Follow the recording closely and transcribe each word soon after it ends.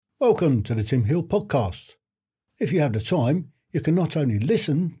Welcome to the Tim Hill Podcast. If you have the time, you can not only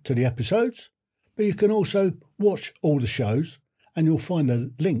listen to the episodes, but you can also watch all the shows, and you'll find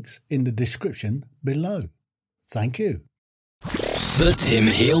the links in the description below. Thank you. The Tim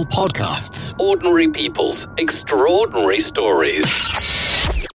Hill Podcasts. Ordinary people's extraordinary stories.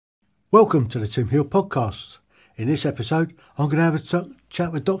 Welcome to the Tim Hill Podcast. In this episode, I'm going to have a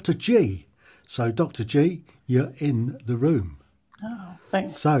chat with Dr. G. So, Dr. G, you're in the room. Oh,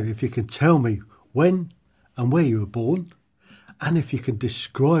 thanks. So, if you can tell me when and where you were born, and if you can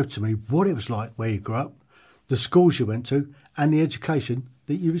describe to me what it was like where you grew up, the schools you went to, and the education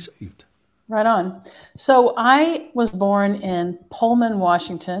that you received. Right on. So I was born in Pullman,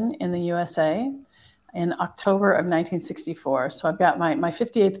 Washington in the USA in October of 1964. So I've got my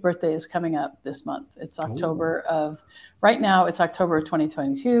 58th birthday is coming up this month. It's right now it's October of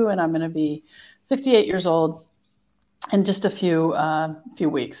 2022, and I'm going to be 58 years old in just a few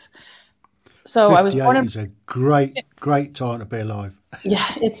weeks. So I was born in... is a great time to be alive. Yeah,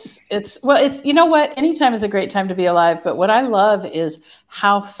 it's you know what? Any time is a great time to be alive. But what I love is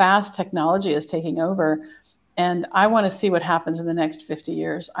how fast technology is taking over. And I want to see what happens in the next 50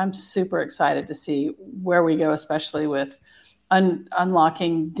 years. I'm super excited to see where we go, especially with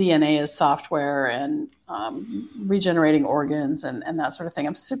unlocking DNA as software and regenerating organs and that sort of thing.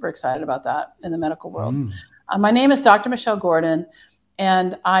 I'm super excited about that in the medical world. My name is Dr. Michelle Gordon,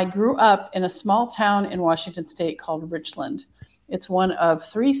 and I grew up in a small town in Washington State called Richland. It's one of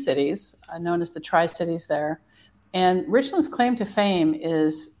three cities known as the Tri-Cities there. And Richland's claim to fame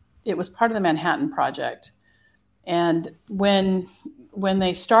is it was part of the Manhattan Project. And when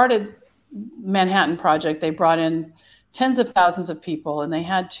they started Manhattan Project, they brought in tens of thousands of people, and they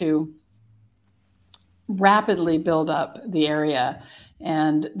had to rapidly build up the area.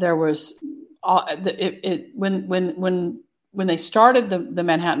 And there was when they started the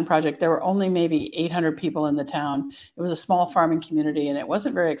Manhattan Project, there were only maybe 800 people in the town. It was a small farming community, and it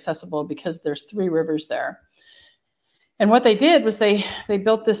wasn't very accessible because there's three rivers there. And what they did was they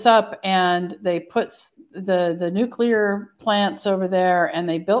built this up, and they put the nuclear plants over there, and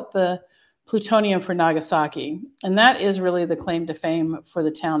they built the plutonium for Nagasaki. And that is really the claim to fame for the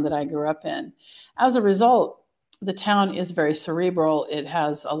town that I grew up in. As a result, the town is very cerebral. It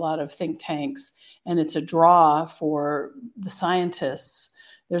has a lot of think tanks, and it's a draw for the scientists.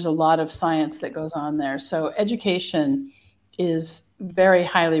 There's a lot of science that goes on there. So education is very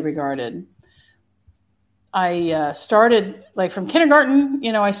highly regarded. I started from kindergarten,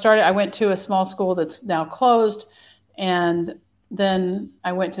 I went to a small school that's now closed. And then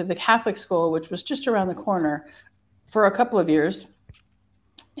I went to the Catholic school, which was just around the corner, for a couple of years.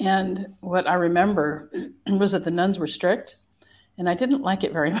 And what I remember was that the nuns were strict, and I didn't like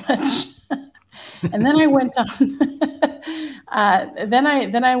it very much. And then I went on.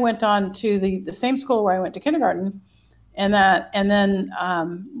 Then I went on to the same school where I went to kindergarten, and then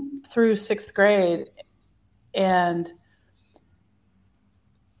through sixth grade. And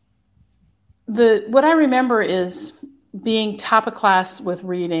what I remember is being top of class with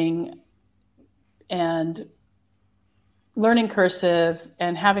reading and learning cursive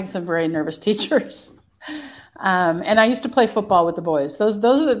and having some very nervous teachers. And I used to play football with the boys.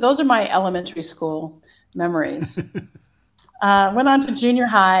 Those are my elementary school memories. Went on to junior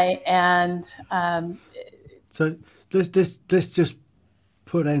high, and so let's just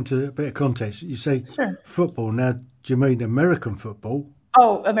put that into a bit of context. You say sure. Football. Now, do you mean American football?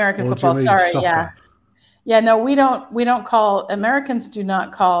 Oh, American football. Sorry, soccer? Yeah. No, we don't call Americans do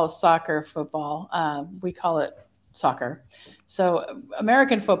not call soccer football. We call it soccer. So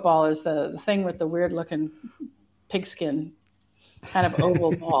American football is the thing with the weird looking pigskin kind of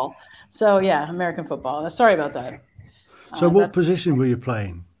oval ball. So yeah, American football. Sorry about that. So what position were you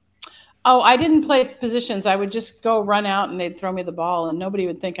playing? Oh, I didn't play positions. I would just go run out, and they'd throw me the ball, and nobody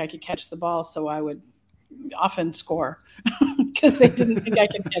would think I could catch the ball. So I would often score because they didn't think I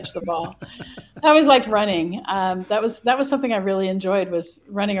could catch the ball. I always liked running. That was something I really enjoyed, was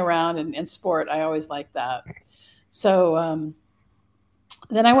running around and sport. I always liked that. So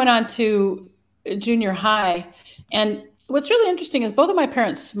then I went on to junior high, and what's really interesting is both of my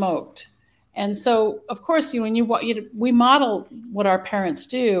parents smoked. And so, of course, we model what our parents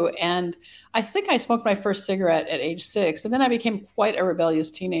do. And I think I smoked my first cigarette at age 6. And then I became quite a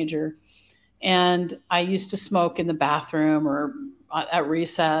rebellious teenager. And I used to smoke in the bathroom or at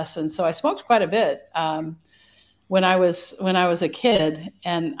recess. And so I smoked quite a bit when I was a kid.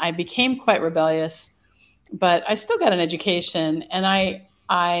 And I became quite rebellious. But I still got an education. And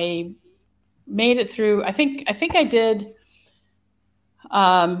I made it through. I think I did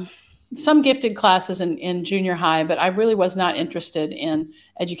some gifted classes in junior high, but I really was not interested in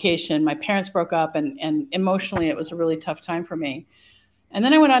education. My parents broke up, and emotionally, it was a really tough time for me. And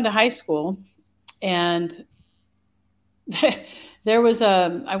then I went on to high school, and there was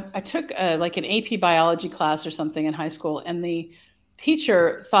I took like an AP biology class or something in high school, and the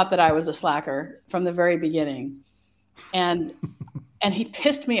teacher thought that I was a slacker from the very beginning, and he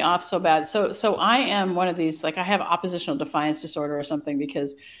pissed me off so bad. So I am one of these, like, I have oppositional defiance disorder or something,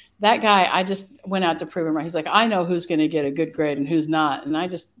 because that guy, I just went out to prove him right. He's like, I know who's going to get a good grade and who's not, and I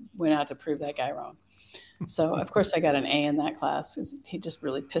just went out to prove that guy wrong. So of course I got an A in that class because he just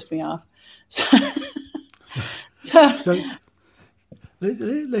really pissed me off. So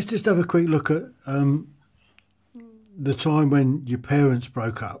let's just have a quick look at the time when your parents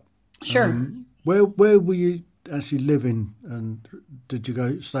broke up. Sure. Where were you actually living, and did you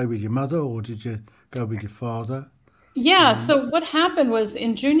go stay with your mother, or did you go with your father? Yeah. So what happened was,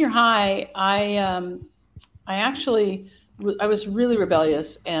 in junior high, I was really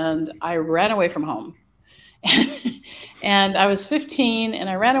rebellious, and I ran away from home. And I was 15, and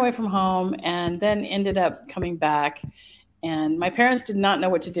I ran away from home, and then ended up coming back. And my parents did not know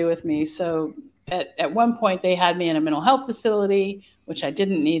what to do with me. So at one point, they had me in a mental health facility, which I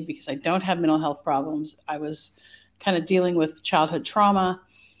didn't need because I don't have mental health problems. I was kind of dealing with childhood trauma.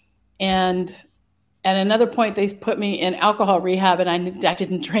 And at another point, they put me in alcohol rehab, and I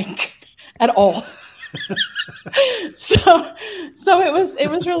didn't drink at all. So it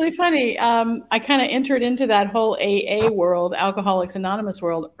was really funny. I kind of entered into that whole AA world, Alcoholics Anonymous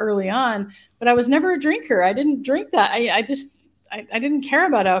world, early on, but I was never a drinker. I didn't drink that. I didn't care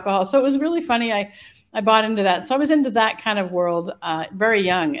about alcohol. So it was really funny. I bought into that. So I was into that kind of world very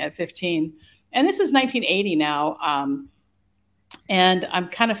young, at 15. And this is 1980 now. And I'm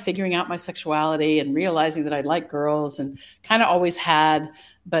kind of figuring out my sexuality and realizing that I like girls, and kind of always had.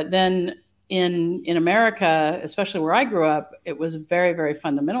 But then in America, especially where I grew up, it was very, very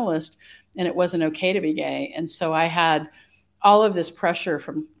fundamentalist, and it wasn't okay to be gay. And so I had all of this pressure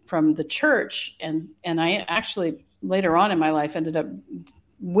from the church. And I actually, later on in my life, ended up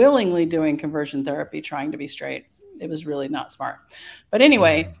willingly doing conversion therapy, trying to be straight. It was really not smart. But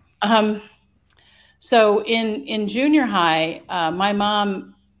anyway, so in junior high, my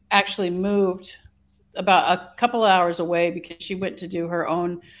mom actually moved about a couple of hours away because she went to do her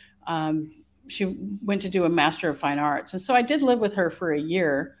own, she went to do a Master of Fine Arts. And so I did live with her for a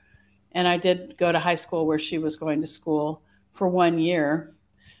year, and I did go to high school where she was going to school for 1 year.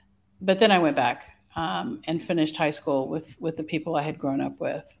 But then I went back and finished high school with the people I had grown up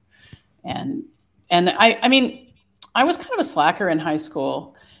with. And I mean, I was kind of a slacker in high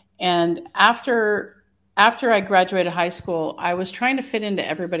school. And after I graduated high school, I was trying to fit into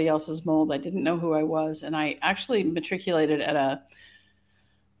everybody else's mold. I didn't know who I was. And I actually matriculated at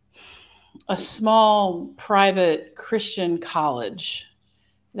a small private Christian college.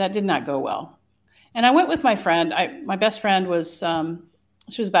 That did not go well. And I went with my friend. My best friend was,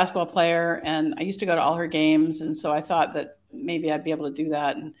 she was a basketball player, and I used to go to all her games. And so I thought that maybe I'd be able to do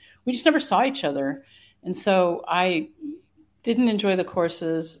that. And we just never saw each other. And so I didn't enjoy the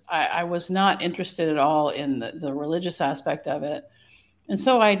courses. I was not interested at all in the religious aspect of it. And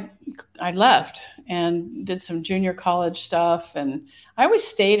so I left and did some junior college stuff. And I always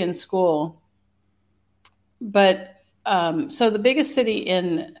stayed in school. But so the biggest city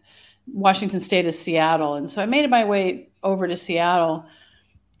in Washington State is Seattle. And so I made my way over to Seattle,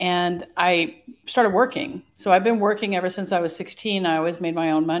 and I started working. So I've been working ever since I was 16. I always made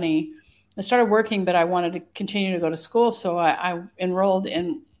my own money. I started working, but I wanted to continue to go to school. So I enrolled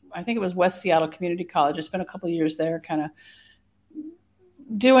in, I think it was West Seattle Community College. I spent a couple of years there kind of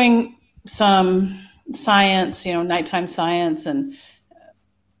doing some science, nighttime science, and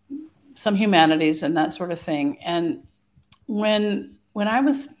some humanities and that sort of thing. And when I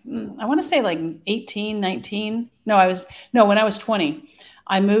was, I want to say like 18, 19, when I was 20,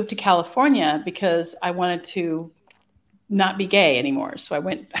 I moved to California because I wanted to not be gay anymore. So I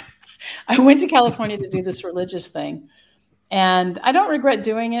went to California to do this religious thing. And I don't regret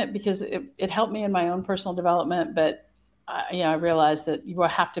doing it because it helped me in my own personal development. But I realized that you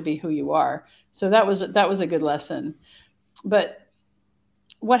have to be who you are. So that was a good lesson. But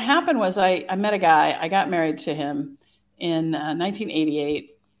what happened was I met a guy. I got married to him in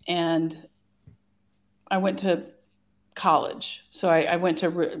 1988, and I went to college. So I went to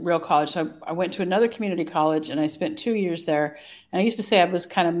real college. So I went to another community college, and I spent 2 years there. And I used to say I was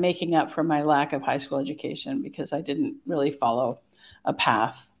kind of making up for my lack of high school education because I didn't really follow a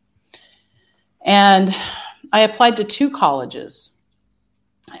path. And I applied to 2 colleges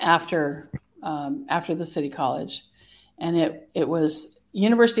after the city college. And it was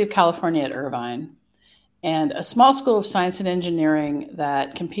University of California at Irvine, and a small school of science and engineering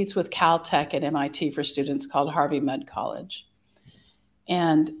that competes with Caltech at MIT for students called Harvey Mudd College.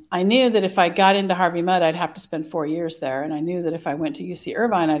 And I knew that if I got into Harvey Mudd, I'd have to spend 4 years there. And I knew that if I went to UC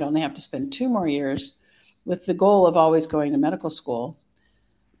Irvine, I'd only have to spend 2 more years, with the goal of always going to medical school.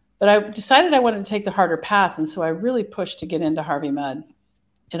 But I decided I wanted to take the harder path. And so I really pushed to get into Harvey Mudd.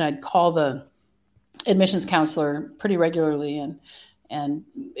 And I'd call the admissions counselor pretty regularly. And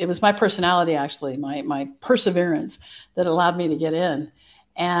it was my personality, actually, my perseverance that allowed me to get in.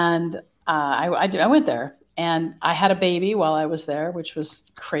 And I went there. And I had a baby while I was there, which was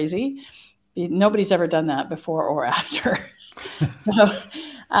crazy. Nobody's ever done that before or after. So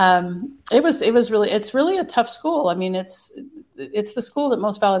it's really a tough school. I mean, it's the school that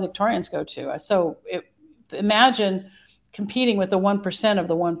most valedictorians go to. So imagine competing with the 1% of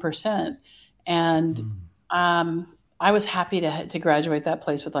the 1%. And I was happy to graduate that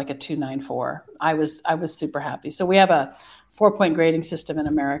place with like a 2.94. I was super happy. So we have a 4-point grading system in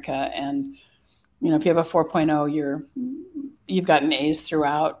America, and if you have a 4.0, you've gotten A's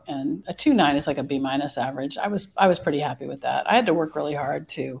throughout, and a 2.9 is like a B- average. I was pretty happy with that. I had to work really hard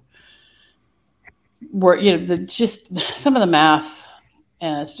to work, just some of the math,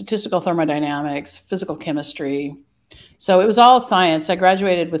 statistical thermodynamics, physical chemistry. So it was all science. I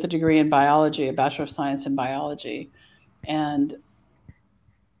graduated with a degree in biology, a Bachelor of Science in biology, and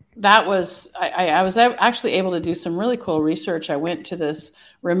that was I was actually able to do some really cool research. I went to this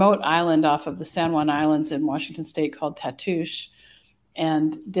remote island off of the San Juan Islands in Washington State called Tatoosh,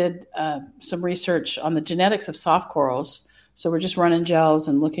 and did some research on the genetics of soft corals. So we're just running gels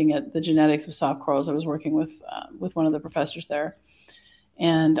and looking at the genetics of soft corals. I was working with one of the professors there,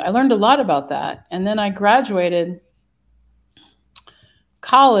 and I learned a lot about that. And then I graduated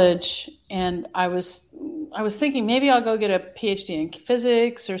college, and I was thinking maybe I'll go get a PhD in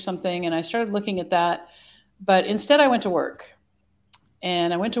physics or something. And I started looking at that, but instead I went to work.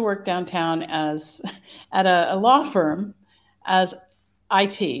 And I went to work downtown at a law firm as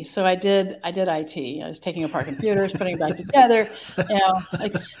IT. So I did IT. I was taking apart computers, putting it back together,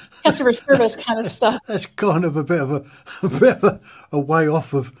 like customer service kind of stuff. That's kind of a bit of a way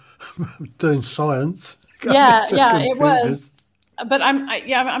off of doing science. Yeah, it was. But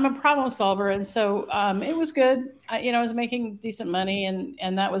I'm a problem solver, and so it was good. I was making decent money,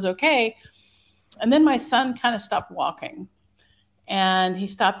 and that was okay. And then my son kind of stopped walking. And he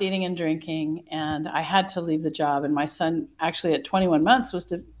stopped eating and drinking, and I had to leave the job. And my son, actually at 21 months,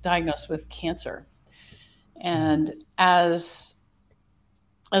 was diagnosed with cancer. And as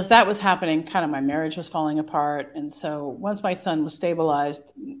that was happening, kind of my marriage was falling apart. And so once my son was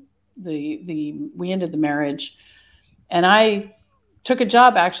stabilized, we ended the marriage. And I took a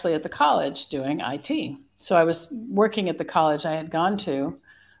job actually at the college doing IT. So I was working at the college I had gone to,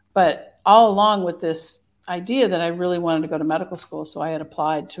 but all along with this idea that I really wanted to go to medical school. So I had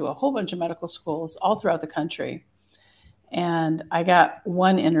applied to a whole bunch of medical schools all throughout the country. And I got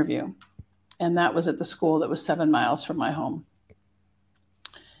one interview, and that was at the school that was 7 miles from my home.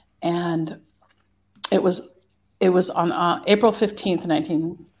 And it was on April 15th,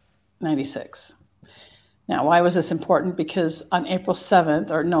 1996. Now, why was this important? Because on April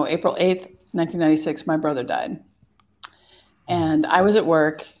 8th, 1996, my brother died. And I was at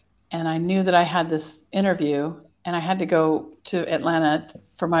work, and I knew that I had this interview, and I had to go to Atlanta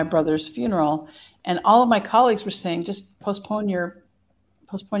for my brother's funeral. And all of my colleagues were saying, just postpone your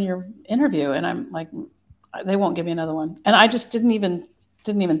interview. And I'm like, they won't give me another one. And I just didn't even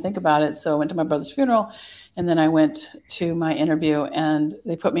think about it. So I went to my brother's funeral, and then I went to my interview, and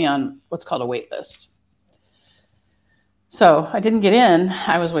they put me on what's called a wait list. So I didn't get in.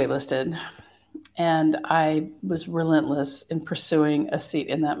 I was waitlisted. And I was relentless in pursuing a seat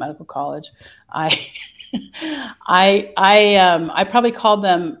in that medical college. I probably called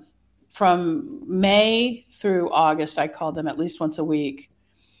them from May through August. I called them at least once a week.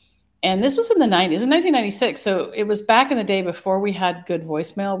 And this was in the 90s, in 1996. So it was back in the day before we had good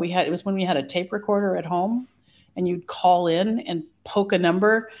voicemail. It was when we had a tape recorder at home, and you'd call in and poke a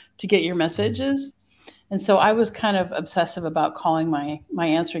number to get your messages. And so I was kind of obsessive about calling my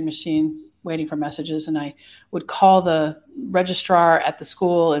answering machine, waiting for messages. And I would call the registrar at the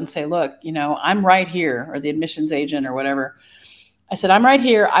school and say, look, I'm right here, or the admissions agent or whatever. I said, I'm right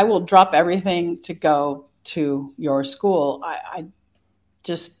here. I will drop everything to go to your school. I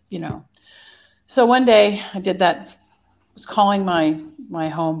just, So one day I did that, was calling my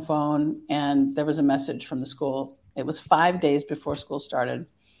home phone, and there was a message from the school. It was 5 days before school started.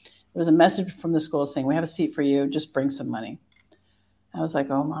 There was a message from the school saying, we have a seat for you. Just bring some money. I was like,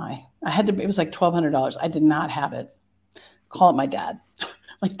 oh my. It was like $1,200. I did not have it. call up my dad.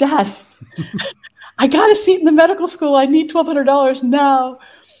 Like, Dad, I got a seat in the medical school. I need $1,200 now.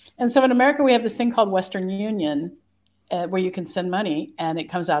 And so in America, we have this thing called Western Union, where you can send money and it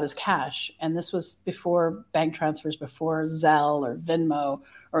comes out as cash. And this was before bank transfers, before Zelle or Venmo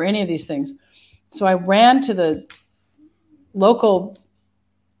or any of these things. So I ran to the local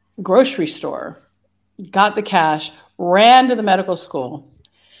grocery store, got the cash, ran to the medical school,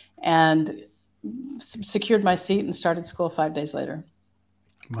 and secured my seat and started school 5 days later.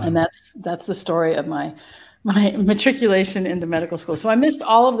 Wow. And that's the story of my matriculation into medical school. So I missed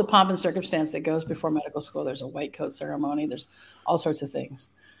all of the pomp and circumstance that goes before medical school. There's a white coat ceremony. There's all sorts of things.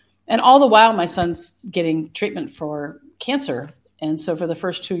 And all the while, my son's getting treatment for cancer. And so for the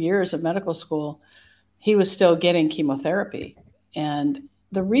first 2 years of medical school, he was still getting chemotherapy. And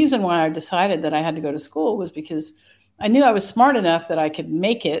the reason why I decided that I had to go to school was because I knew I was smart enough that I could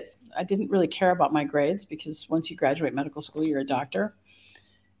make it. I didn't really care about my grades because once you graduate medical school, you're a doctor.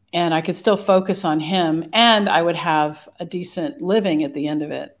 And I could still focus on him, and I would have a decent living at the end of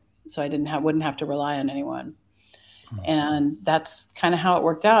it. So I wouldn't have to rely on anyone. And that's kind of how it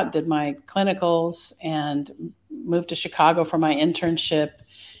worked out. Did my clinicals and moved to Chicago for my internship,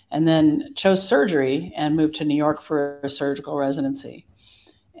 and then chose surgery and moved to New York for a surgical residency,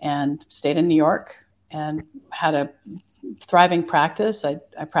 and stayed in New York and had a thriving practice. I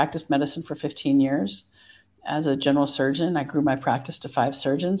practiced medicine for 15 years. As a general surgeon, I grew my practice to 5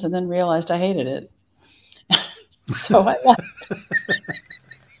 surgeons and then realized I hated it. So I left.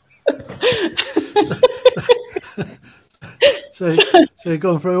 so you've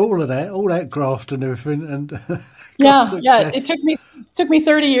gone through all that graft and everything, and yeah. It took me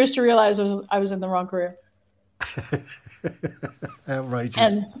 30 years to realize I was in the wrong career. Outrageous.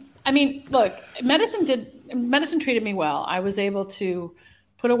 And I mean, look, medicine treated me well. I was able to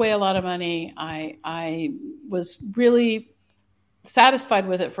put away a lot of money. I was really satisfied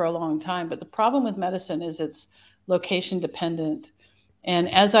with it for a long time. But the problem with medicine is it's location dependent. And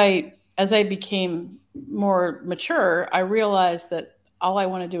as I became more mature, I realized that all I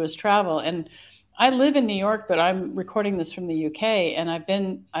want to do is travel. And I live in New York, but I'm recording this from the UK. And I've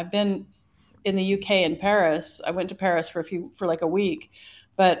been in the UK in Paris. I went to Paris for like a week.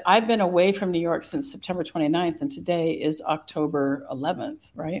 But I've been away from New York since September 29th, and today is October 11th,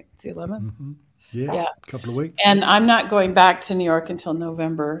 right? It's the 11th? Mm-hmm. Yeah, a couple of weeks. And I'm not going back to New York until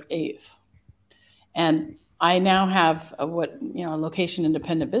November 8th. And I now have a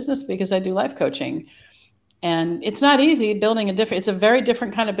location-independent business because I do life coaching. And it's not easy building it's a very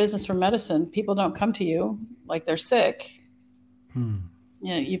different kind of business from medicine. People don't come to you like they're sick.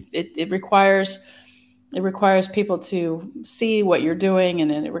 It requires people to see what you're doing,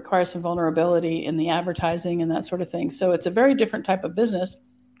 and it requires some vulnerability in the advertising and that sort of thing. So it's a very different type of business.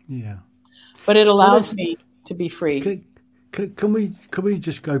 Yeah. But it allows me to be free. Can we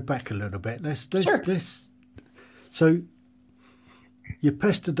just go back a little bit? Sure. So you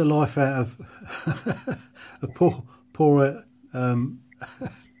pestered the life out of a poor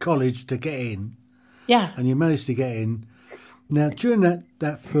college to get in. Yeah. And you managed to get in. Now, during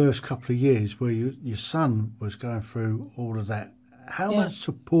that first couple of years where your son was going through all of that, how much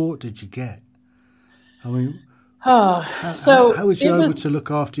support did you get? I mean, how was you able to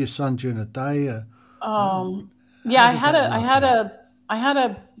look after your son during the day? I had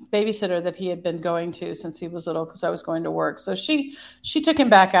a babysitter that he had been going to since he was little because I was going to work. So she took him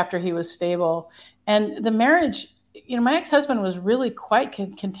back after he was stable. And the marriage, my ex-husband was really quite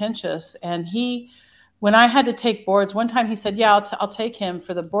contentious, and when I had to take boards, one time he said, I'll take him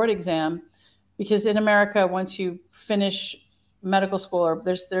for the board exam, because in America, once you finish medical school,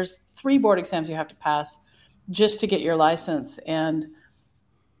 there's 3 board exams you have to pass just to get your license. And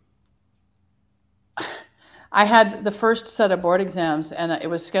I had the first set of board exams, and it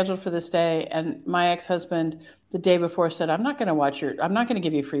was scheduled for this day. And my ex-husband the day before said, I'm not going to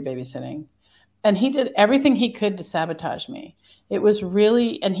give you free babysitting. And he did everything he could to sabotage me. It was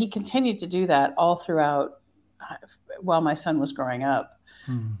really, and he continued to do that all throughout while my son was growing up.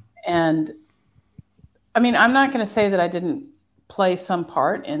 And I mean, I'm not going to say that I didn't play some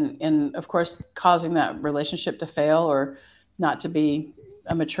part in, of course, causing that relationship to fail or not to be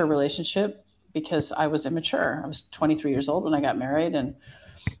a mature relationship, because I was immature. I was 23 years old when I got married, and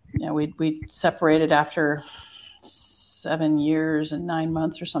we separated after 7 years and 9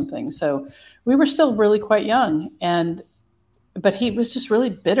 months or something. So we were still really quite young, but he was just really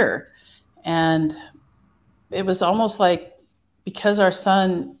bitter. And it was almost like, because our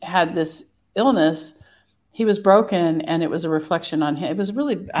son had this illness, he was broken, and it was a reflection on him. It was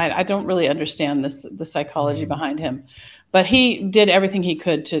really, I don't really understand the psychology behind him, but he did everything he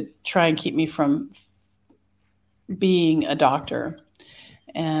could to try and keep me from being a doctor.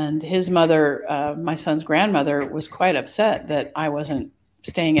 And his mother, my son's grandmother, was quite upset that I wasn't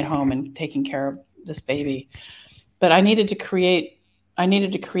staying at home and taking care of this baby. But I needed to create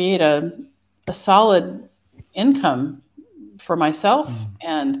a solid income for myself.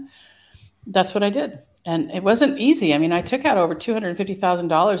 And that's what I did. And it wasn't easy. I mean, I took out over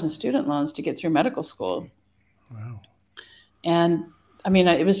 $250,000 in student loans to get through medical school. Wow. And I mean,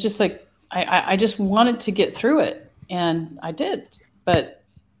 it was just like, I just wanted to get through it, and I did. But,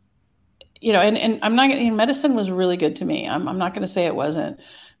 you know, and I'm not getting, medicine was really good to me. I'm not going to say it wasn't,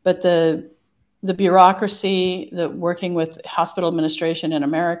 but the bureaucracy, the working with hospital administration in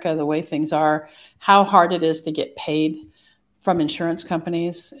America, the way things are, how hard it is to get paid from insurance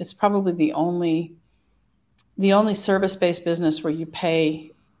companies. It's probably the only service-based business where you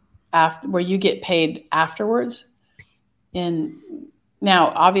get paid afterwards. And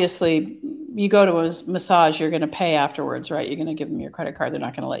now, obviously, you go to a massage, you're going to pay afterwards, right? You're going to give them your credit card. They're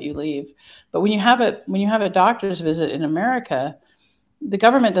not going to let you leave. But when you have a doctor's visit in America, the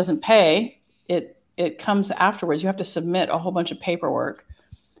government doesn't pay. It comes afterwards. You have to submit a whole bunch of paperwork.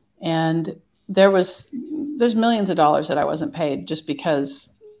 And there's millions of dollars that I wasn't paid just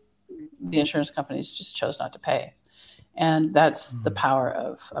because the insurance companies just chose not to pay. And that's the power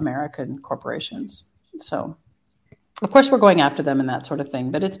of American corporations. So, of course, we're going after them and that sort of thing.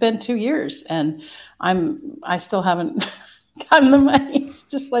 But it's been 2 years, and I still haven't gotten the money. It's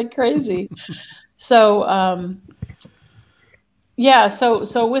just like crazy. So, yeah.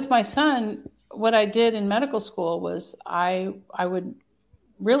 So with my son, what I did in medical school was I would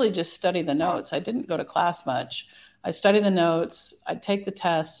really just study the notes. I didn't go to class much. I studied the notes. I'd take the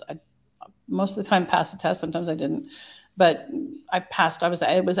tests. I most of the time passed the test. Sometimes I didn't, but I passed.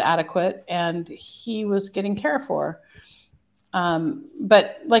 It was adequate, and he was getting cared for.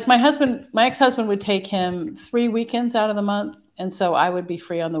 But like my ex-husband would take him 3 weekends out of the month. And so I would be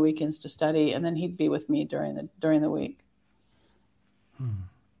free on the weekends to study, and then he'd be with me during the week.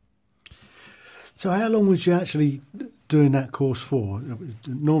 So how long was you actually doing that course for?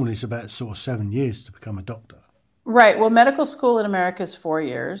 Normally it's about sort of 7 years to become a doctor. Right. Well, medical school in America is 4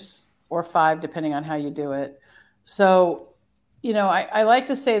 years or 5, depending on how you do it. So, you know, I like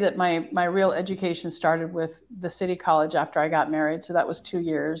to say that my real education started with the City College after I got married. So that was 2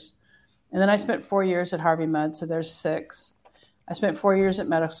 years. And then I spent 4 years at Harvey Mudd. So there's 6. I spent 4 years at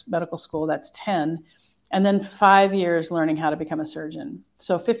medical school. That's 10. And then 5 years learning how to become a surgeon.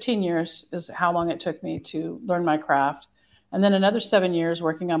 So 15 years is how long it took me to learn my craft. And then another 7 years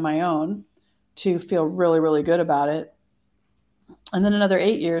working on my own to feel really, really good about it. And then another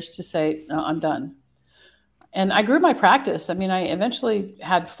 8 years to say, no, I'm done. And I grew my practice. I mean, I eventually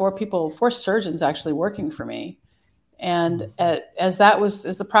had 4 surgeons actually working for me. And as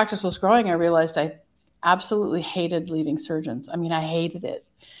the practice was growing, I realized I absolutely hated leading surgeons. I mean, I hated it.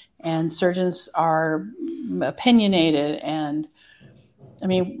 And surgeons are opinionated, and I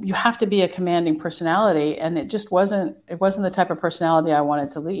mean, you have to be a commanding personality, and it wasn't the type of personality I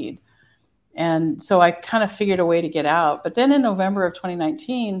wanted to lead. And so I kind of figured a way to get out. But then in November of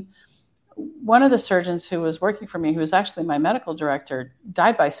 2019, one of the surgeons who was working for me, who was actually my medical director,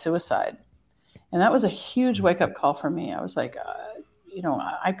 died by suicide. And that was a huge wake-up call for me. I was like,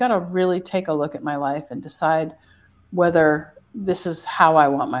 I've got to really take a look at my life and decide whether this is how I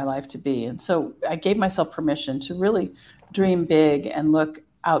want my life to be. And so I gave myself permission to really dream big and look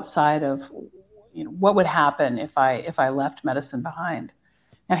outside of, what would happen if I left medicine behind.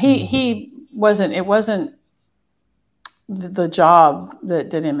 Now it wasn't the job that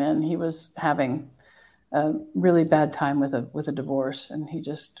did him in. He was having a really bad time with a divorce, and he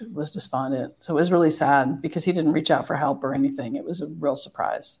just was despondent. So it was really sad because he didn't reach out for help or anything. It was a real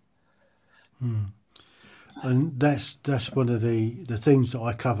surprise. And that's one of the things that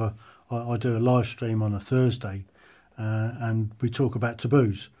I cover. I do a live stream on a Thursday, and we talk about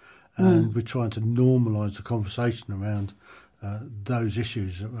taboos, and we're trying to normalise the conversation around those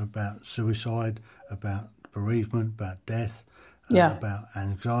issues about suicide, about bereavement, about death, about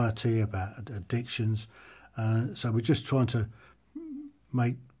anxiety, about addictions. So we're just trying to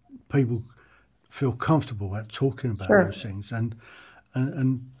make people feel comfortable about talking about those things.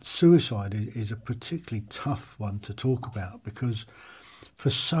 And suicide is a particularly tough one to talk about because for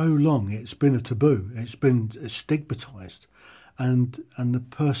so long it's been a taboo. It's been stigmatised, and the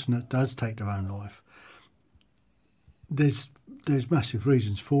person that does take their own life, there's massive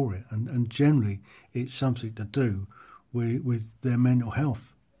reasons for it, and generally it's something to do with their mental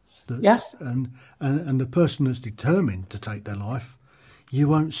health. And the person that's determined to take their life, you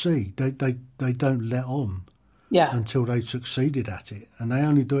won't see. They don't let on. Until they've succeeded at it, and they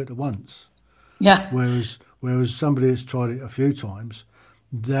only do it once. Whereas Whereas somebody that's tried it a few times,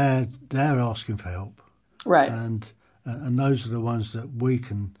 they're asking for help, Right. and those are the ones that we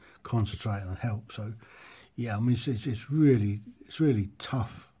can concentrate and help. So, yeah, I mean, it's really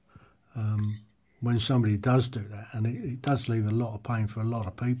tough when somebody does do that, and it does leave a lot of pain for a lot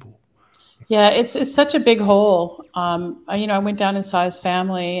of people. Yeah, it's such a big hole. I went down inside his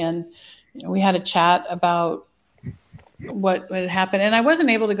family, and we had a chat about what had happened, and I wasn't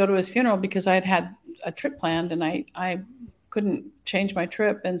able to go to his funeral because I had a trip planned, and I couldn't change my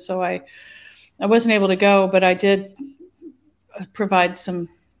trip, and so I wasn't able to go. But I did provide some,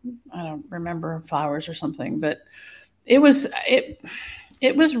 I don't remember, flowers or something. But it was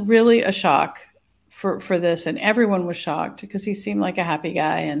really a shock for this, and everyone was shocked because he seemed like a happy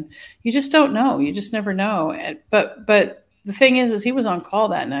guy, and you just don't know. You just never know. But the thing is he was on call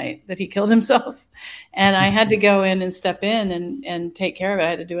that night that he killed himself, and I had to go in and step in and take care of it. I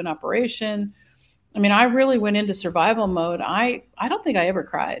had to do an operation. I mean, I really went into survival mode. I don't think I ever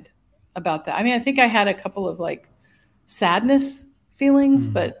cried about that. I mean, I think I had a couple of like sadness feelings,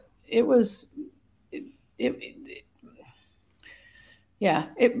 but it was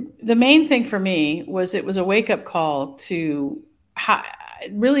the main thing for me was it was a wake-up call to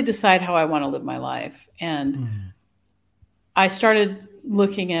really decide how I want to live my life. And I started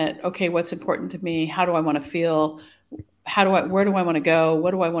looking at, okay, what's important to me? How do I want to feel? Where do I want to go?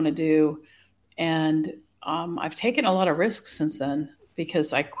 What do I want to do? And I've taken a lot of risks since then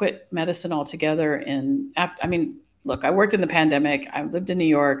because I quit medicine altogether. Look, I worked in the pandemic. I lived in New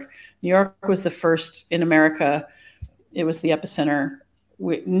York. New York was the first in America. It was the epicenter.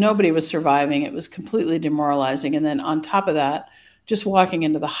 Nobody was surviving. It was completely demoralizing. And then on top of that, just walking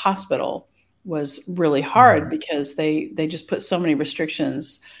into the hospital was really hard because they just put so many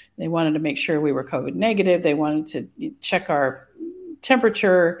restrictions. They wanted to make sure we were COVID negative. They wanted to check our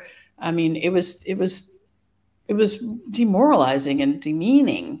temperature. I mean, it was demoralizing and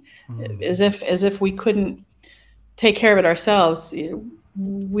demeaning, as if we couldn't take care of it ourselves.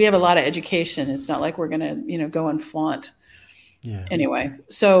 We have a lot of education. It's not like we're going to, go and flaunt. Yeah. Anyway,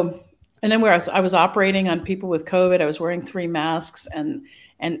 so, and then I was operating on people with COVID. I was wearing 3 masks, and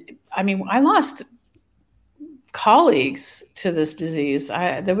I mean, I lost colleagues to this disease.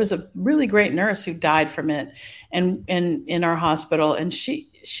 There was a really great nurse who died from it, and in our hospital, and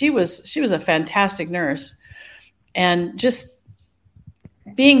she was a fantastic nurse, and just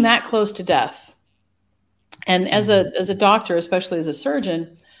being that close to death. And as a doctor, especially as a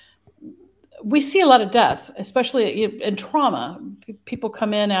surgeon, we see a lot of death, especially in trauma. People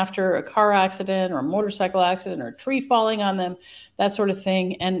come in after a car accident or a motorcycle accident or a tree falling on them, that sort of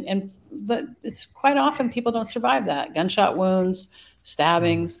thing. And it's quite often people don't survive that. Gunshot wounds,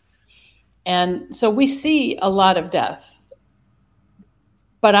 stabbings. And so we see a lot of death.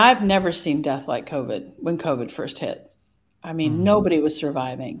 But I've never seen death like COVID, when COVID first hit. I mean, nobody was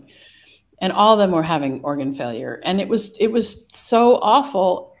surviving. And all of them were having organ failure. And it was so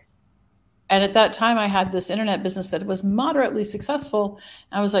awful. And at that time, I had this internet business that was moderately successful.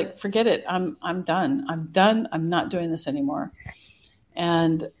 I was like, forget it. I'm done. I'm done. I'm not doing this anymore.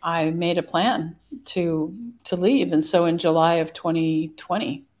 And I made a plan to leave. And so in July of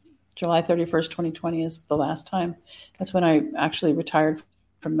 2020, July 31st, 2020 is the last time. That's when I actually retired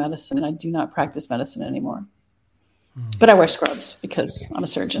from medicine. And I do not practice medicine anymore. But I wear scrubs because I'm a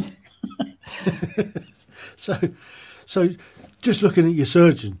surgeon. So just looking at your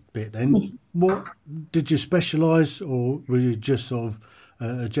surgeon bit then, what did you specialise, or were you just sort of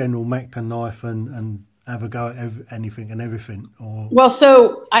a general Mac and knife and have a go at anything and everything? Or well,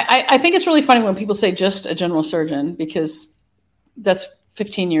 so I think it's really funny when people say just a general surgeon, because that's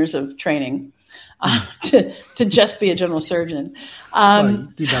 15 years of training to just be a general surgeon. You know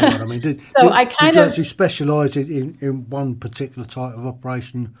what I mean. Did you actually specialise in one particular type of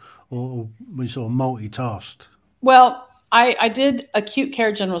operation, or were you sort of multitasked? Well, I did acute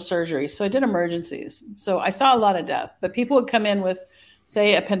care general surgery, so I did emergencies. So I saw a lot of death, but people would come in with,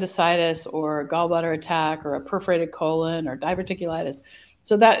 say, appendicitis or gallbladder attack or a perforated colon or diverticulitis.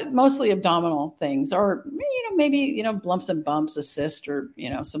 So that mostly abdominal things, or maybe lumps and bumps, a cyst, or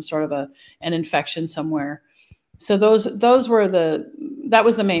some sort of an infection somewhere. So those were that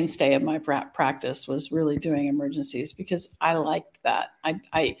was the mainstay of my practice, was really doing emergencies, because I liked that.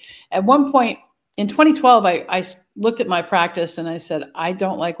 I at one point in 2012, I looked at my practice and I said, I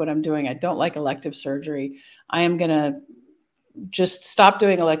don't like what I'm doing. I don't like elective surgery. I am going to just stop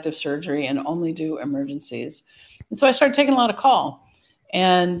doing elective surgery and only do emergencies. And so I started taking a lot of call.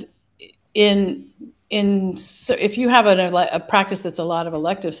 And so if you have a practice that's a lot of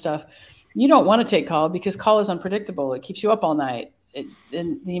elective stuff, you don't want to take call, because call is unpredictable. It keeps you up all night.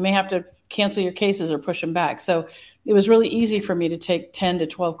 and you may have to cancel your cases or push them back. So it was really easy for me to take 10 to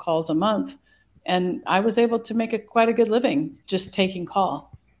 12 calls a month. And I was able to make quite a good living just taking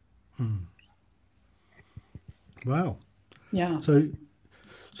call. Wow. Yeah. So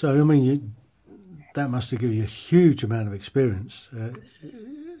I mean, that must have given you a huge amount of experience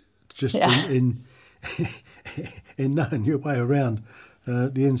just in knowing your way around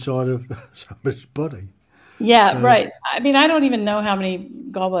the inside of somebody's body. Yeah, right. I mean, I don't even know how many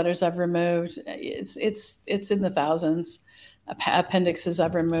gallbladders I've removed. It's in the thousands. Appendixes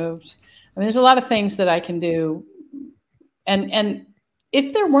I've removed. I mean, there's a lot of things that I can do. And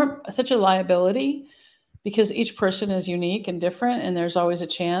if there weren't such a liability, because each person is unique and different, and there's always a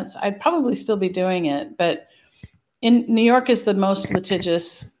chance, I'd probably still be doing it. But New York is the most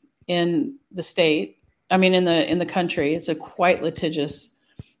litigious in the state. I mean, in the country, it's a quite litigious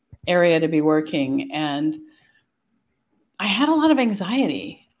area to be working. And I had a lot of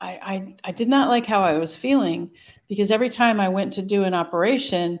anxiety. I did not like how I was feeling, because every time I went to do an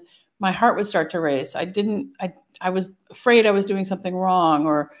operation, my heart would start to race. I was afraid I was doing something wrong,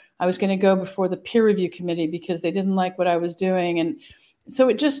 or I was going to go before the peer review committee because they didn't like what I was doing. And so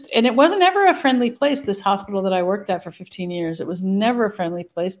it wasn't ever a friendly place, this hospital that I worked at for 15 years. It was never a friendly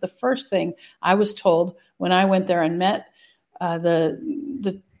place. The first thing I was told when I went there and met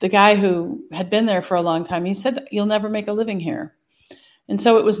the guy who had been there for a long time, he said, "You'll never make a living here." And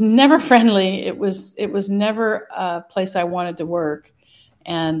so it was never friendly. It was never a place I wanted to work.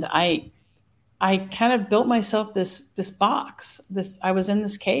 And I kind of built myself this box. I was in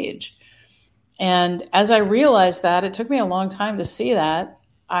this cage. And as I realized that, it took me a long time to see that.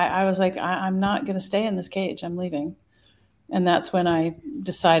 I was like, I'm not going to stay in this cage. I'm leaving. And that's when I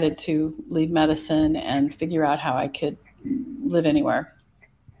decided to leave medicine and figure out how I could live anywhere.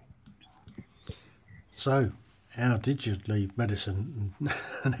 So, how did you leave medicine,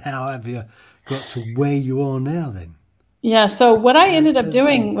 and how have you got to where you are now then? Yeah, so what I ended up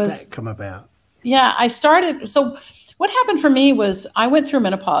doing was... How did that come about? Yeah, so what happened for me was I went through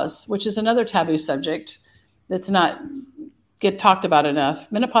menopause, which is another taboo subject that's not get talked about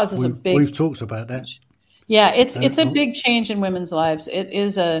enough. Menopause is we've talked about that. Yeah, it's a big change in women's lives.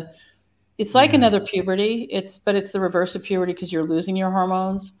 It's like another puberty. But it's the reverse of puberty, because you're losing your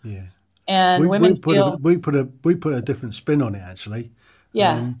hormones. Yeah. And women feel... We put a different spin on it, actually.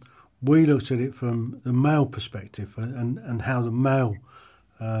 Yeah. We looked at it from the male perspective and how the male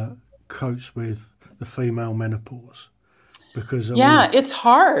copes with the female menopause. Because it's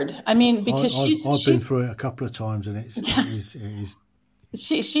hard. I mean, because I've been through it a couple of times, and it is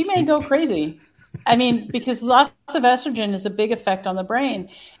she may go crazy. I mean, because loss of estrogen is a big effect on the brain,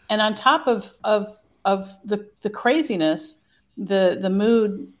 and on top of the craziness, the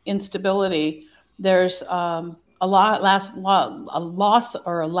mood instability, there's a loss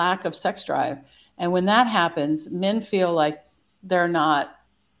or a lack of sex drive, and when that happens, men feel like they're not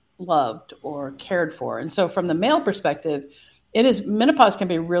loved or cared for. And so from the male perspective, menopause can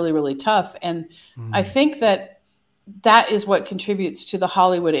be really, really tough. And I think that is what contributes to the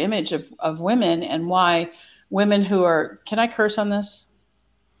Hollywood image of women, and why women who are, can I curse on this?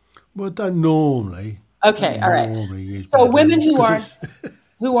 Well, don't normally. Okay. All right. So women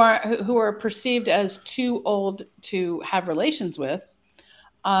who are perceived as too old to have relations with,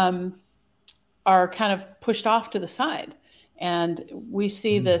 are kind of pushed off to the side. And we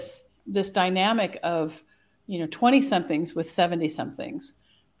see this dynamic of, 20 somethings with 70 somethings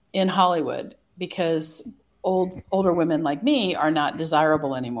in Hollywood, because older women like me are not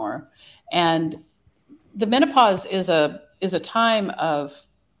desirable anymore. And the menopause is a time of,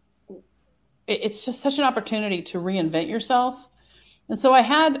 it's just such an opportunity to reinvent yourself. And so I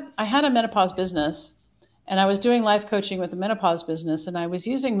had a menopause business, and I was doing life coaching with the menopause business, and I was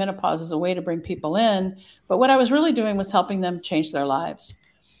using menopause as a way to bring people in. But what I was really doing was helping them change their lives.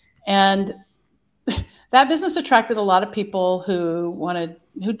 And that business attracted a lot of people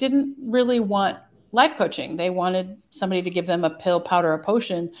who didn't really want life coaching. They wanted somebody to give them a pill, powder, a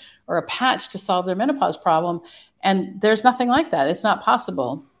potion, or a patch to solve their menopause problem. And there's nothing like that. It's not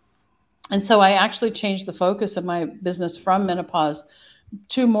possible. And so I actually changed the focus of my business from menopause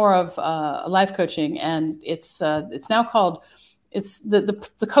to more of life coaching. And it's now called,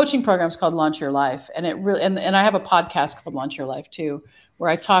 the coaching program is called Launch Your Life. And it really, and I have a podcast called Launch Your Life too, where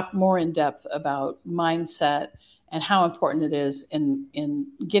I talk more in depth about mindset and how important it is in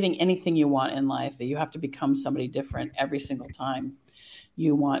getting anything you want in life. That you have to become somebody different every single time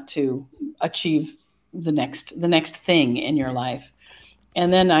you want to achieve the next thing in your life.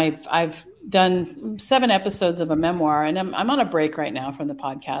 And then I've done 7 episodes of a memoir, and I'm on a break right now from the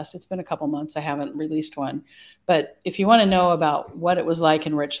podcast. It's been a couple months. I haven't released one. But if you want to know about what it was like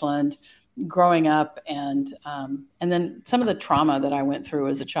in Richland growing up, and then some of the trauma that I went through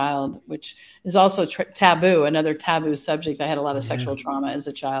as a child, which is also taboo, another taboo subject. I had a lot of sexual trauma as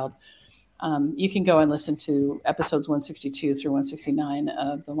a child. You can go and listen to episodes 162 through 169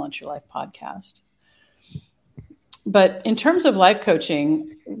 of the Launch Your Life podcast. But in terms of life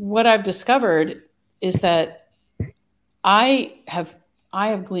coaching, what I've discovered is that I have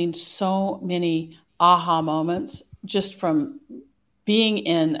gleaned so many aha moments just from being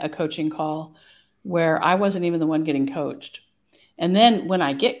in a coaching call where I wasn't even the one getting coached. And then when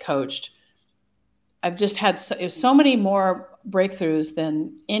I get coached, I've just had so many more breakthroughs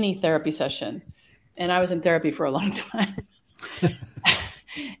than any therapy session. And I was in therapy for a long time.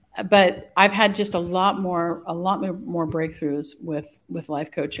 But I've had just a lot more breakthroughs with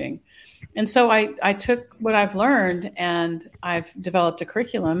life coaching. And so I took what I've learned and I've developed a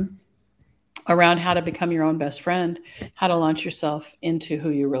curriculum around how to become your own best friend, how to launch yourself into who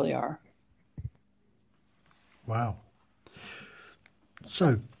you really are. Wow.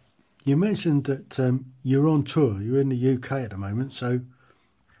 So you mentioned that you're on tour. You're in the UK at the moment. So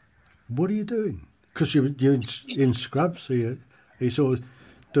what are you doing? Because you're in Scrubs, so you're sort of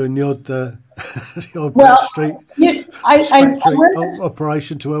doing the odd street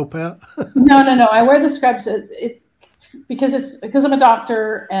operation to help out. No. I wear the scrubs because I'm a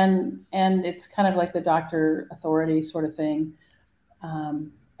doctor, and it's kind of like the doctor authority sort of thing,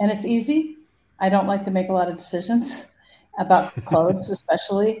 and it's easy. I don't like to make a lot of decisions about clothes,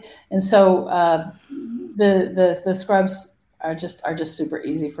 especially, and so the scrubs are just super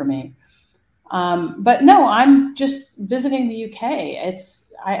easy for me. But no, I'm just visiting the UK.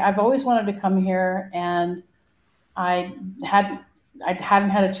 I've always wanted to come here, and I hadn't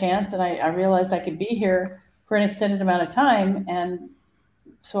had a chance, and I realized I could be here for an extended amount of time, and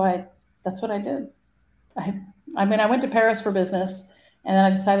so that's what I did. I went to Paris for business, and then I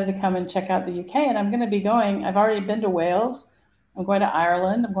decided to come and check out the UK, and I'm going to be going. I've already been to Wales. I'm going to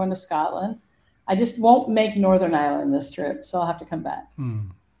Ireland. I'm going to Scotland. I just won't make Northern Ireland this trip, so I'll have to come back.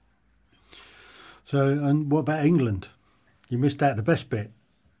 So, and what about England? You missed out the best bit.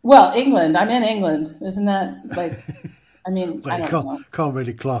 Well, England. I'm in England. Isn't that like? I mean, well, I don't know. Can't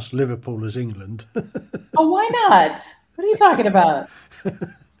really class Liverpool as England. Oh, why not? What are you talking about?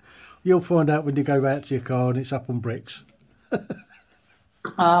 You'll find out when you go back to your car and it's up on bricks.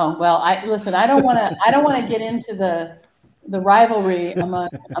 Oh well, I don't want to get into the rivalry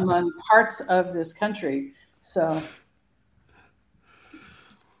among parts of this country. So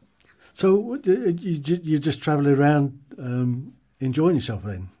you're just traveling around, enjoying yourself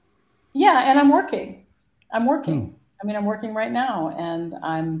then? Yeah, and I'm working. I'm working right now, and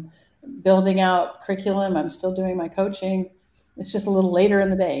I'm building out curriculum. I'm still doing my coaching. It's just a little later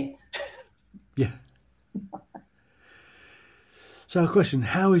in the day. Yeah. So a question,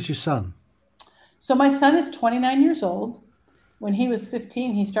 how is your son? So my son is 29 years old. When he was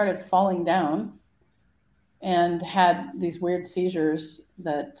 15, he started falling down and had these weird seizures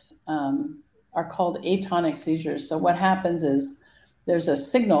that are called atonic seizures. So what happens is there's a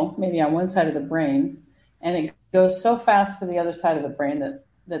signal maybe on one side of the brain, and it goes so fast to the other side of the brain that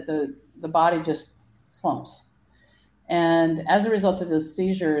the body just slumps. And as a result of those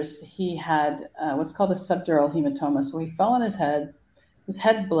seizures, he had what's called a subdural hematoma. So he fell on his head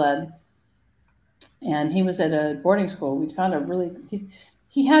bled, and he was at a boarding school. We found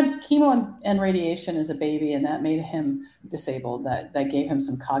he had chemo and radiation as a baby, and that made him disabled. That gave him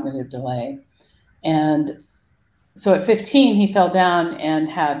some cognitive delay. And so at 15, he fell down and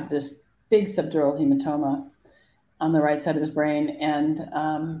had this big subdural hematoma on the right side of his brain.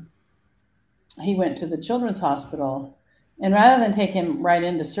 And he went to the Children's Hospital. And rather than take him right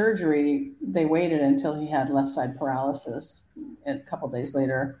into surgery, they waited until he had left side paralysis a couple of days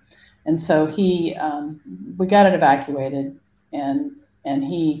later. And so we got it evacuated, and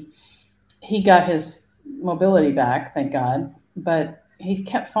he got his mobility back, thank God, but he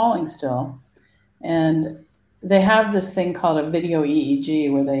kept falling still. And they have this thing called a video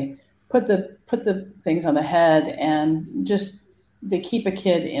EEG where they put the things on the head, and just they keep a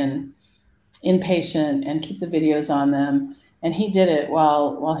kid inpatient and keep the videos on them. And he did it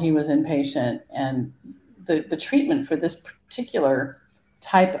while he was inpatient. And the treatment for this particular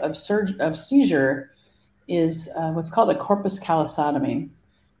type of seizure is what's called a corpus callosotomy.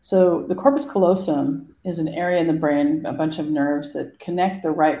 So the corpus callosum is an area in the brain, a bunch of nerves that connect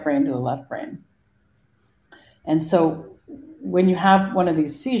the right brain to the left brain. And so when you have one of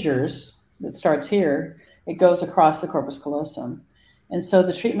these seizures that starts here, it goes across the corpus callosum. And so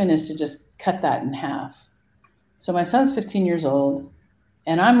the treatment is to just cut that in half. So my son's 15 years old,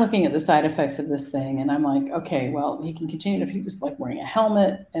 and I'm looking at the side effects of this thing, and I'm like, okay, well, he can continue if he was like wearing a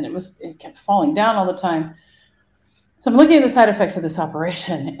helmet, and it kept falling down all the time. So I'm looking at the side effects of this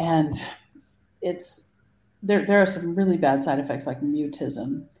operation, and there are some really bad side effects like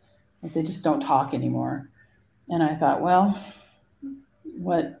mutism, like they just don't talk anymore. And I thought, well,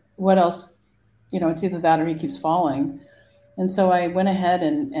 what else? It's either that or he keeps falling. And so I went ahead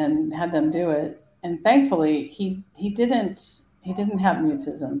and had them do it. And thankfully, he didn't have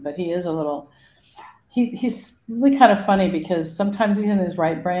mutism, but he is a little. He's really kind of funny because sometimes he's in his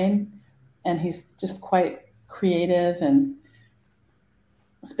right brain, and he's just quite creative and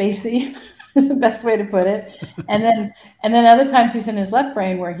spacey is the best way to put it. And then other times he's in his left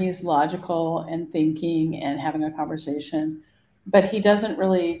brain where he's logical and thinking and having a conversation, but he doesn't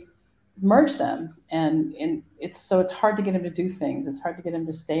really merge them. And it's hard to get him to do things. It's hard to get him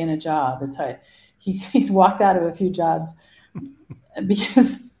to stay in a job. It's hard. He's walked out of a few jobs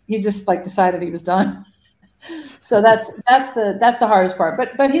because he just like decided he was done. So that's the hardest part.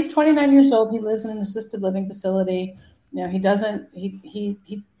 But he's 29 years old. He lives in an assisted living facility. He does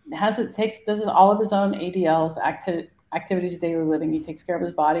all of his own ADLs, activities of daily living. He takes care of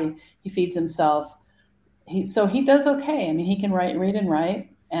his body. He feeds himself. He does okay. I mean, he can read and write,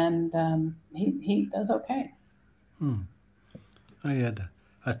 and he does okay. He had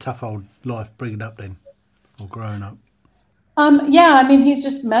a tough old life bringing up then, or growing up. Yeah, I mean, he's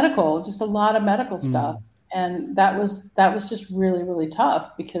just medical, just a lot of medical stuff. And that was just really, really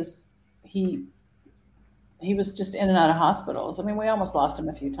tough because he was just in and out of hospitals. I mean, we almost lost him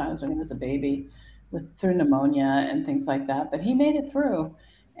a few times when he was a baby through pneumonia and things like that, but he made it through.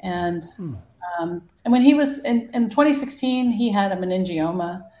 And when he was in 2016, he had a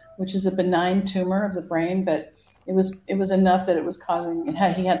meningioma, which is a benign tumor of the brain, but it was enough that it was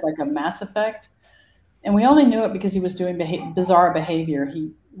he had like a mass effect. And we only knew it because he was doing bizarre behavior.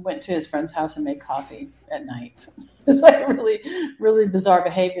 He went to his friend's house and made coffee at night. It's like really, really bizarre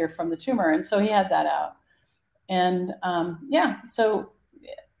behavior from the tumor. And so he had that out. And so,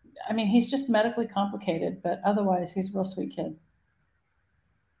 I mean, he's just medically complicated, but otherwise he's a real sweet kid.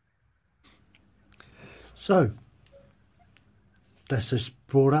 So that's just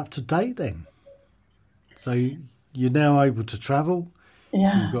brought up to date then. So you're now able to travel.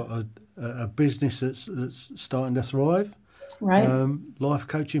 Yeah. You've got a business that's starting to thrive. Right. Life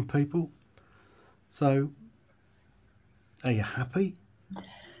coaching people. So are you happy?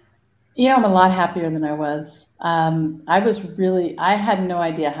 I'm a lot happier than I was. I had no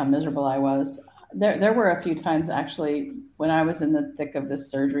idea how miserable I was. There were a few times actually when I was in the thick of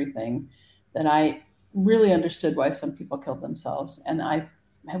this surgery thing that I really understood why some people killed themselves. And I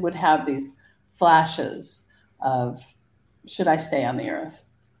would have these flashes of, should I stay on the earth?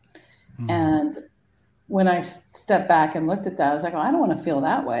 And when I stepped back and looked at that, I was like, I don't want to feel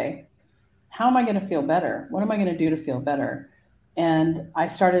that way. How am I going to feel better? What am I going to do to feel better? And I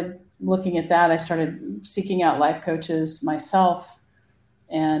started looking at that. I started seeking out life coaches myself.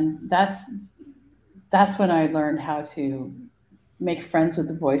 And that's when I learned how to make friends with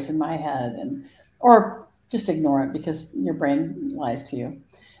the voice in my head or just ignore it because your brain lies to you.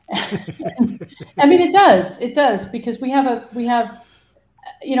 I mean, it does because we have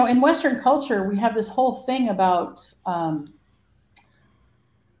in Western culture, we have this whole thing about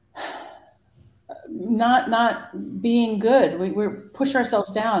not being good. We push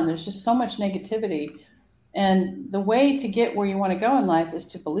ourselves down. There's just so much negativity. And the way to get where you want to go in life is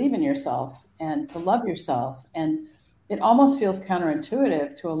to believe in yourself and to love yourself. And it almost feels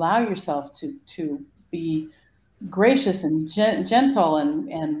counterintuitive to allow yourself to be gracious and gentle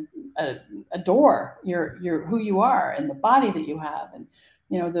and adore your who you are and the body that you have. And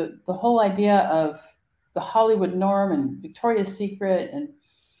the whole idea of the Hollywood norm and Victoria's Secret, and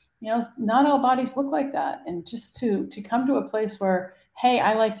not all bodies look like that. And just to come to a place where, hey,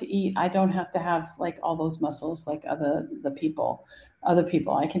 I like to eat. I don't have to have like all those muscles like other people.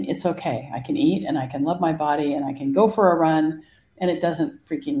 It's okay. I can eat and I can love my body and I can go for a run and it doesn't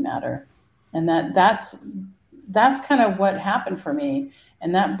freaking matter. And that's kind of what happened for me.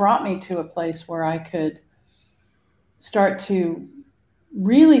 And that brought me to a place where I could start to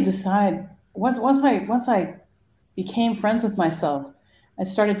really decide once I became friends with myself, I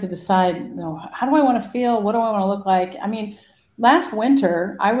started to decide, how do I want to feel? What do I want to look like? I mean, last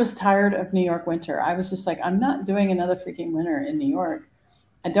winter, I was tired of New York winter. I was just like, I'm not doing another freaking winter in New York.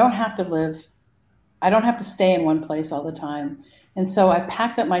 I don't have to stay in one place all the time. And so I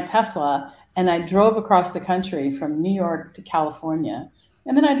packed up my Tesla and I drove across the country from New York to California.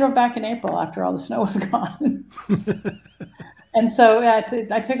 And then I drove back in April after all the snow was gone. And so I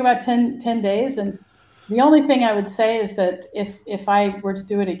took about 10 days. And the only thing I would say is that if I were to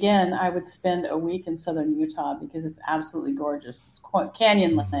do it again, I would spend a week in southern Utah because it's absolutely gorgeous. It's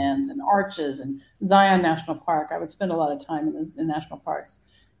canyon lands and arches and Zion National Park. I would spend a lot of time in the national parks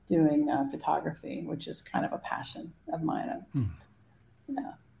doing photography, which is kind of a passion of mine.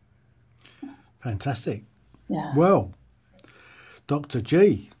 Yeah. Fantastic. Yeah. Well, Dr.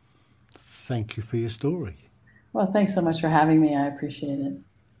 G, thank you for your story. Well, thanks so much for having me. I appreciate it.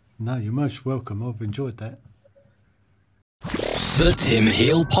 No, you're most welcome. I've enjoyed that. The Tim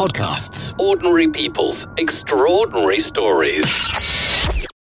Heal Podcasts. Ordinary people's extraordinary stories.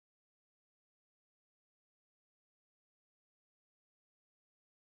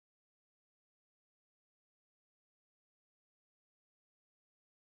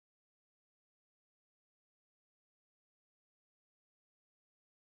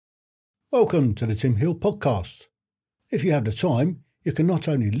 Welcome to the Tim Heal Podcast. If you have the time, you can not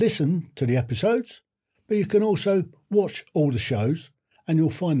only listen to the episodes, but you can also watch all the shows, and you'll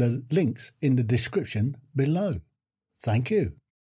find the links in the description below. Thank you.